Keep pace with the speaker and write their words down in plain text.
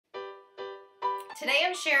Today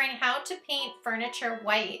I'm sharing how to paint furniture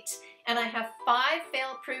white, and I have 5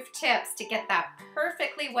 fail-proof tips to get that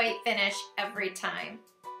perfectly white finish every time.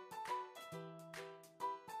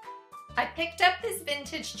 I picked up this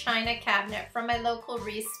vintage china cabinet from my local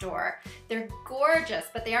restore. They're gorgeous,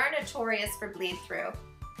 but they are notorious for bleed through.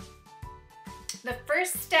 The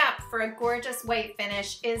first step for a gorgeous white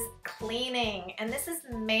finish is cleaning, and this is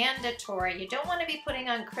mandatory. You don't want to be putting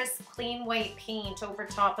on crisp, clean white paint over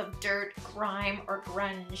top of dirt, grime, or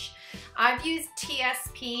grunge. I've used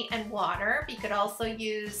TSP and water. You could also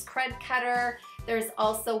use Crud Cutter. There's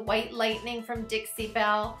also White Lightning from Dixie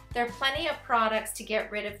Belle. There are plenty of products to get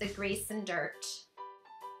rid of the grease and dirt.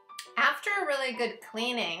 After a really good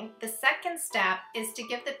cleaning, the second step is to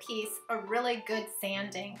give the piece a really good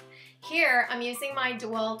sanding. Here, I'm using my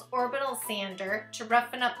DeWalt orbital sander to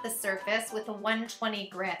roughen up the surface with a 120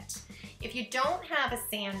 grit. If you don't have a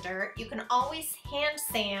sander, you can always hand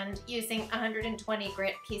sand using a 120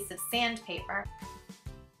 grit piece of sandpaper.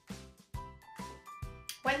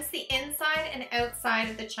 Once the inside and outside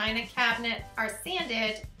of the china cabinet are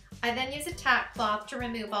sanded, I then use a tack cloth to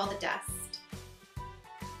remove all the dust.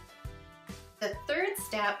 The third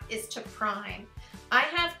step is to prime. I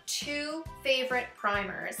have 2 favorite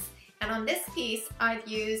primers, and on this piece I've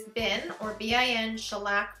used BIN or BIN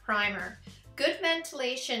shellac primer. Good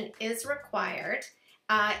ventilation is required.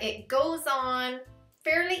 It goes on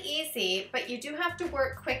fairly easy, but you do have to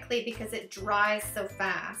work quickly because it dries so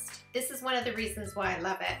fast. This is one of the reasons why I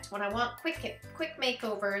love it. When I want quick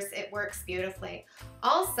makeovers, it works beautifully.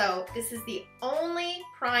 Also, this is the only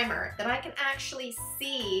primer that I can actually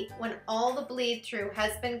see when all the bleed through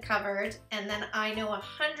has been covered, and then I know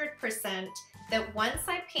 100% that once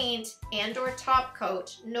I paint and or top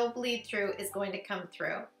coat, no bleed through is going to come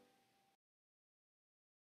through.